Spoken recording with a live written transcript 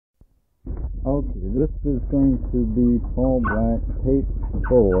Okay, this is going to be Paul Black, tape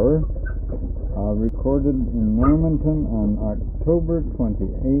 4, recorded in Normanton on October 28,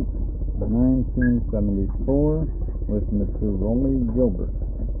 1974, with Mr. Rolly Gilbert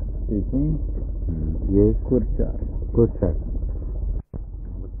speaking. Yes, Gurdjar. Gurdjar.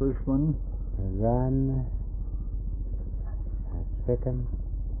 The first one. Run. Second.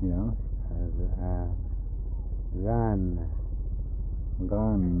 Yeah. Run.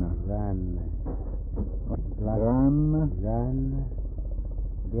 Run. Run. Blood. Run. Run.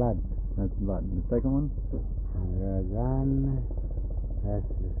 Blood. That's blood. The second one. Run. That's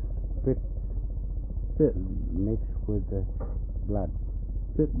spit. Spit. Mixed with the blood.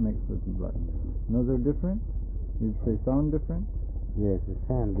 Spit mixed with the blood. No, they're different? You say sound different? Yes, they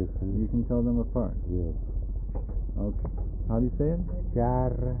sound different. You can tell them apart. Yes. Okay. How do you say it? Char.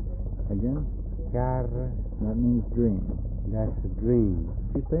 Again? Char. That means dream. That's a dream.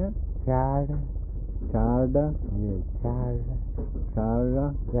 You say it? Char. Charda. Yes, char.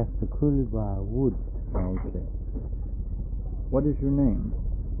 Charda. That's the kulba wood. Okay. What is your name?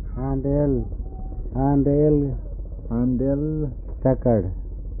 Andel. Andel Takad.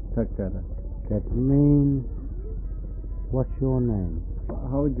 Takara. That means, what's your name?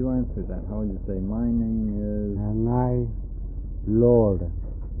 How would you answer that? How would you say, my name is... And I, Lord,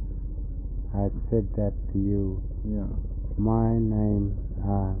 I said that to you. Yeah. My name,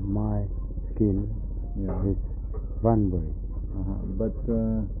 my skin Yeah. is Bunbury. But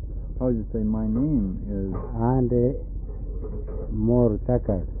how would you say, my name is... And more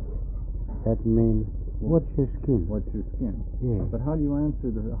Takad. That means, what's your skin? What's your skin? Yeah. But how do you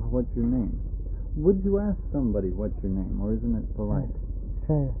answer what's your name? Would you ask somebody what's your name, or isn't it polite?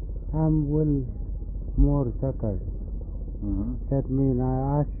 Say, I'm Will more Takad. That means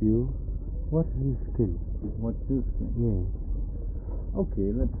I ask you, what's your skin? What's your skin? Yeah.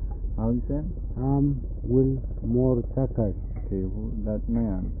 Okay, how do you say it? I'm Will more Takad. Okay, that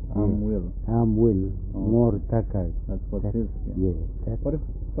man. I'm Will. I'm Will more Takad. That's what's his skin. Yeah. What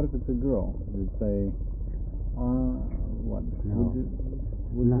if it's a girl? You'd say, what? No. Would you?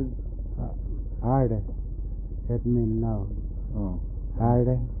 Arde. That means no. Oh.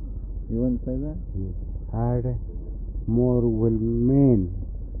 Arde. You wouldn't say that? Yeah. Arde. More will mean.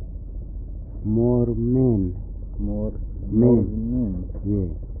 More men. More men. Men. Yeah.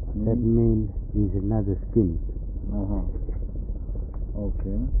 That means is another skin.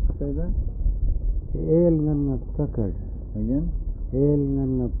 Okay. Say that. El ngangap takad. Again? El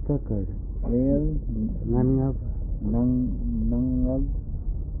ngangap takad. El Ngangap. Nangab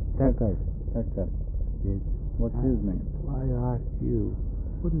Takad. Takad. Yes. What's his name? I ask you.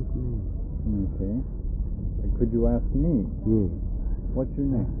 What's his name? Okay. Could you ask me? Yeah. What's your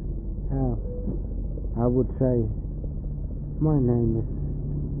name? I would say, my name is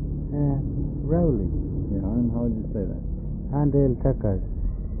Rowley. Yeah, and how would you say that? Andel Takad.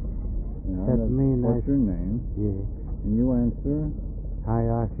 Yeah, That means what's your name? Yeah. And you answer? I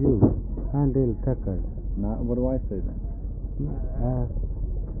ask you. Andel Takad. Not, what do I say then?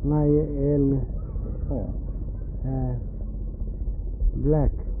 My El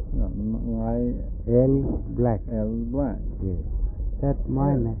Black. No, my El Black. L Black. Yeah. That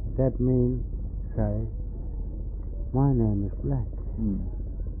my name. That means say my name is Black.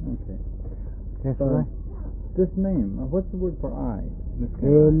 Okay. That's right. This name, what's the word for I?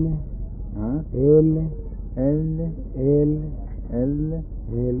 El. Huh? Elber.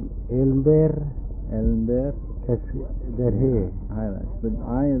 Elber. That here. Highlights. But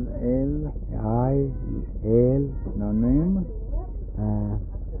I is El. Now name?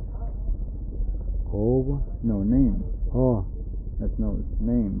 Over. No, name. Oh. That's no,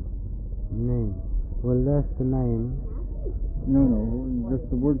 name. Name. Well, that's the name. No, just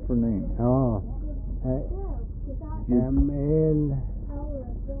the word for name. Oh. M-L.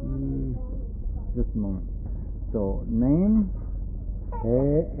 Just a moment. So, name?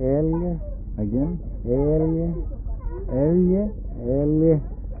 L. Again? L.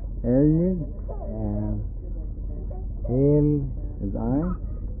 Is I?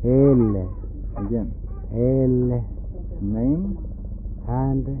 L. Again. L. Name?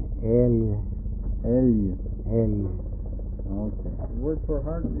 And L. Okay. The word for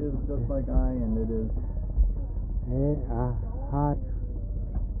heart is just like I, and it is? Heart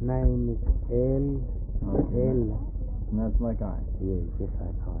name is L. And that's like I? Yeah, just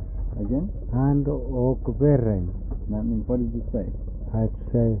like I. Again? And Okberen. That means, what did you say? I'd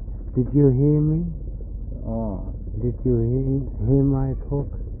say, did you hear me? Did you hear my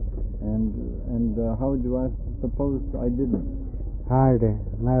talk? And how would you ask, suppose I didn't? Harde,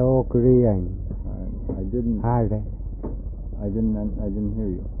 my Okriang. I didn't. Harde. I didn't hear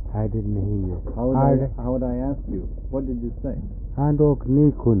you. I didn't hear you. How would I ask you? What did you say? Andok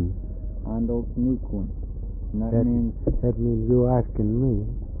Nikun. Andok Nikun. That means you asking me.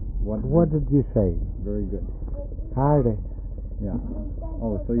 What did you say? Very good. Harde. Yeah.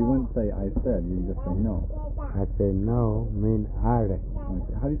 Oh, so you wouldn't say I said, you just say no. I say no, mean harde.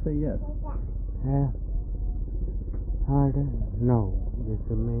 Okay. How do you say yes? Harde, no. It's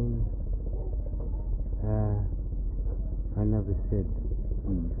a mean, I never said.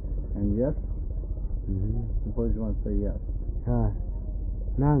 And yes? Suppose you want to say yes.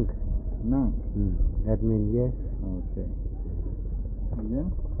 Nang. Nang. That means yes. Okay.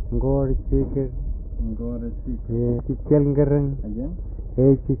 Again? Ngor chicken. Ngor chicken. Chichelngarang. Again?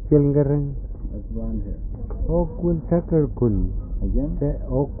 Chichelngarang. That's around here. Okwil takar kun. Again?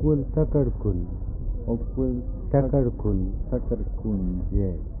 Okwil takar kun. Okwil takar kun. Takar kun.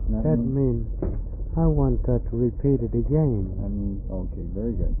 Yes. That means I want her to repeat it again. That means, okay,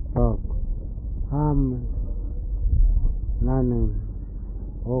 very good. Nanu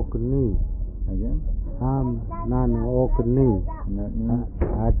okni. Again? Nanu okni. And that means?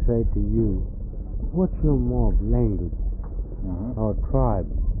 I'd say to you, what's your mob language? Or tribe?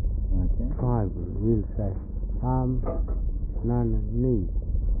 Okay. Tribe, we'll say. Nanu ni.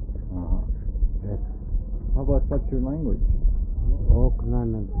 Yes. How about what's your language? Ok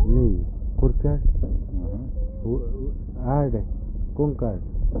nanu ni. Gurdjar. Arde. Kunkar.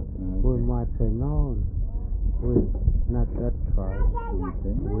 We might say no. We not that tribe.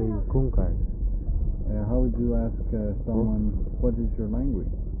 Okay. We Kunkar. How would you ask someone, what is your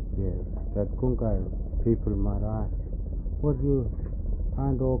language? Yes, that Kunkar people might ask, what do you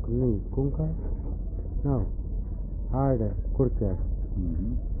Andok ni Kunkar? No. Arde. Gurdjar.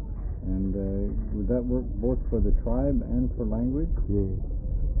 And would that work both for the tribe and for language? Yes,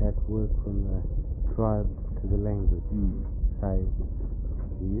 that works from the tribe to the language.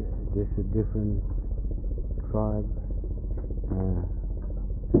 This is a different tribe,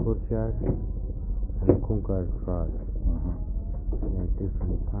 Gurdjar and Kunkar tribe. They're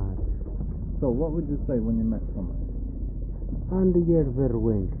different parts. So what would you say when you met someone? And yer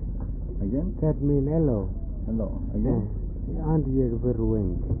verwing. Again? That means hello. Hello. Again? And yer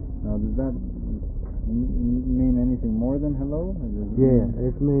verwing. Now does that mean anything more than hello?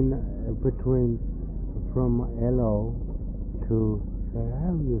 It means between from hello to say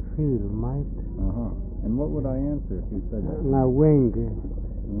how you feel, mate. And what would I answer if you said that? Now wing.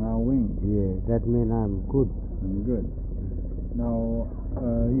 Now wing. Yeah, that means I'm good. I'm good. Now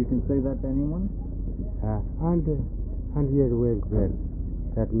you can say that to anyone? And yer wing well.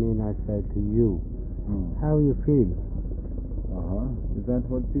 That means I say to you, how you feel? Is that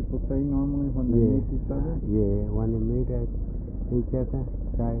what people say normally when they meet each other? Yeah, when they meet each other,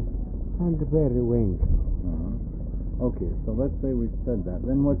 say, and very wing. Okay, so let's say we've said that.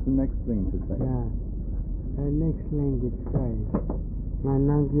 Then what's the next thing to say? The next language says,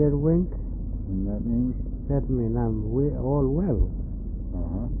 Nanang yer wing. And that means? That means I'm all well.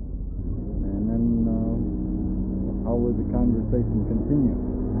 And then how will the conversation continue?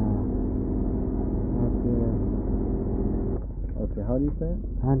 Okay, how do you say it?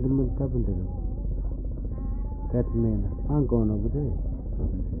 That means I'm going over there.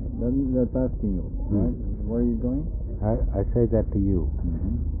 That's asking you, right? Where are you going? I say that to you.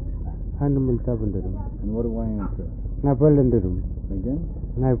 And what do I answer? Again?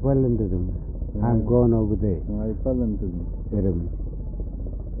 I'm going over there. Iram.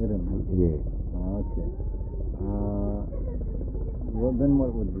 Yeah. Okay. Well, then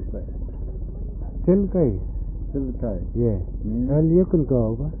what would you say? Tilkai. Yeah. Well, you can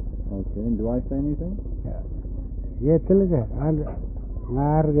go over. Okay, and do I say anything? Yeah, Tilkai.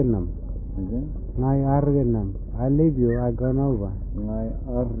 Ngarganam. Again? I leave you, I gone over. Ngai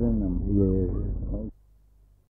Ardenam. Yeah. Okay.